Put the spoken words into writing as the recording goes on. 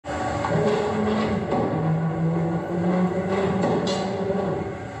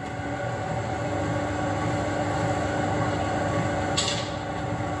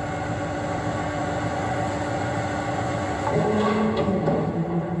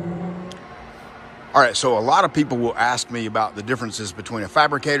All right, so a lot of people will ask me about the differences between a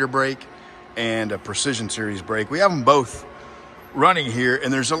fabricator brake and a precision series brake. We have them both running here,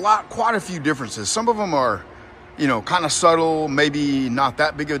 and there's quite a few differences. Some of them are, kind of subtle, maybe not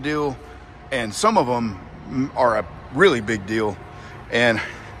that big of a deal, and some of them are a really big deal. And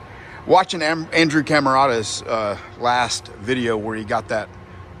watching Andrew Camarata's last video where he got that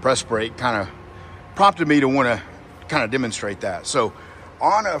press brake kind of prompted me to want to kind of demonstrate that. So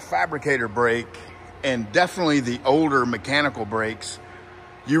on a fabricator brake, and definitely the older mechanical brakes,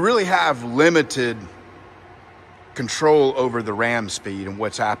 you really have limited control over the ram speed and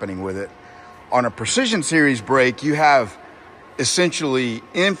what's happening with it. On a precision series brake, you have essentially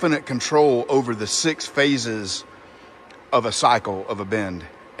infinite control over the 6 phases of a cycle of a bend.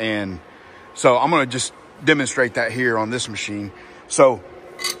 And so I'm going to just demonstrate that here on this machine. So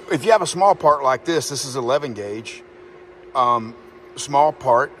if you have a small part like this is 11 gauge, small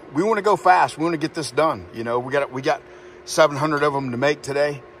part. We want to go fast. We want to get this done. We got 700 of them to make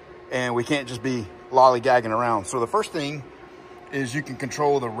today, and we can't just be lollygagging around. So the first thing is you can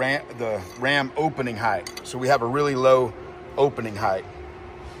control the ram opening height. So we have a really low opening height.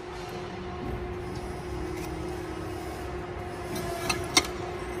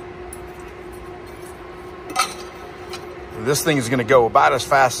 This thing is going to go about as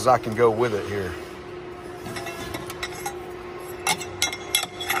fast as I can go with it here.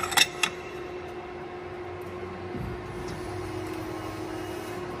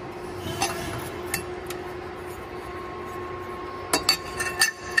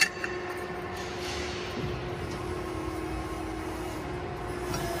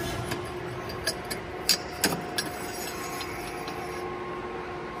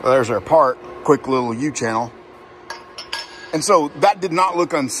 Well, there's our part, quick little U-channel. And so that did not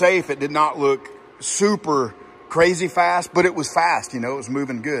look unsafe. It did not look super crazy fast, but it was fast, it was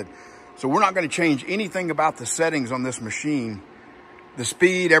moving good. So we're not going to change anything about the settings on this machine. The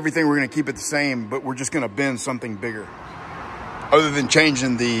speed, everything, we're going to keep it the same, but we're just going to bend something bigger. Other than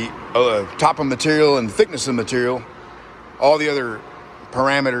changing the top of material and thickness of material, all the other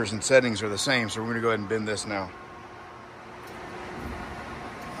parameters and settings are the same. So we're going to go ahead and bend this now.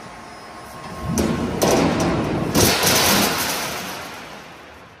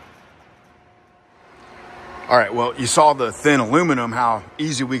 All right, well, you saw the thin aluminum, how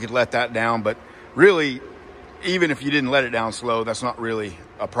easy we could let that down, but really, even if you didn't let it down slow, that's not really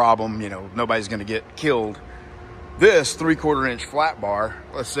a problem. Nobody's gonna get killed. This 3/4 inch flat bar,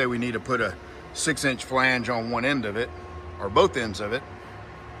 let's say we need to put a 6-inch flange on one end of it, or both ends of it.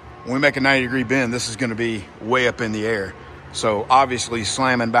 When we make a 90-degree bend, this is gonna be way up in the air. So obviously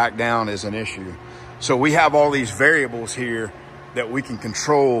slamming back down is an issue. So we have all these variables here that we can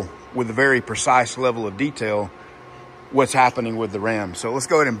control with a very precise level of detail what's happening with the ram. So let's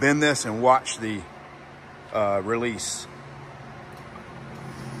go ahead and bend this and watch the release.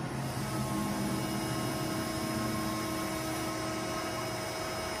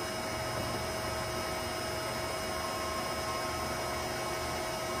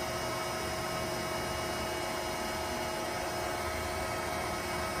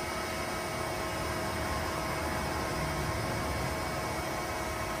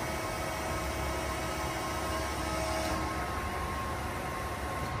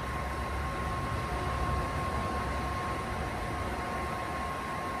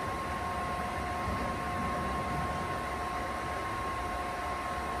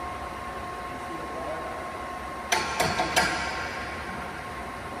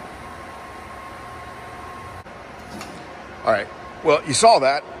 All right, well, you saw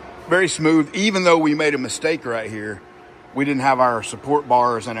that, very smooth. Even though we made a mistake right here, we didn't have our support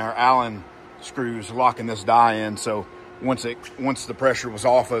bars and our Allen screws locking this die in. So once the pressure was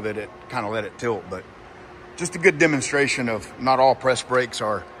off of it, it kind of let it tilt. But just a good demonstration of not all press brakes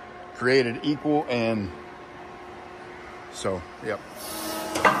are created equal. And so, yep.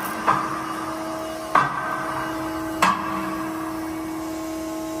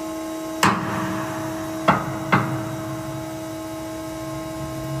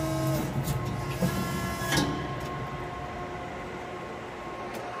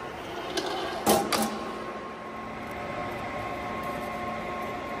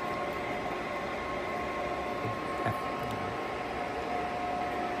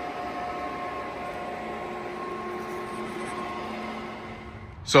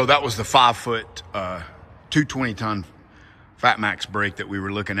 So that was the 5-foot, 220-ton Fat Max brake that we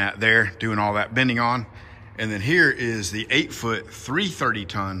were looking at there, doing all that bending on. And then here is the 8-foot,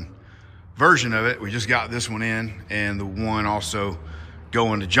 330-ton version of it. We just got this one in, and the one also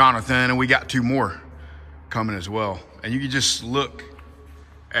going to Jonathan, and we got 2 more coming as well. And you can just look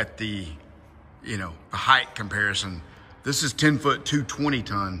at the you know, the height comparison. This is 10 foot 220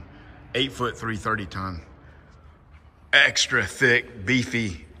 ton, 8 foot 330 ton. Extra thick,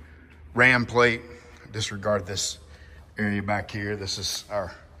 beefy ram plate. Disregard this area back here. This is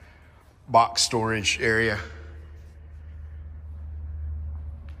our box storage area.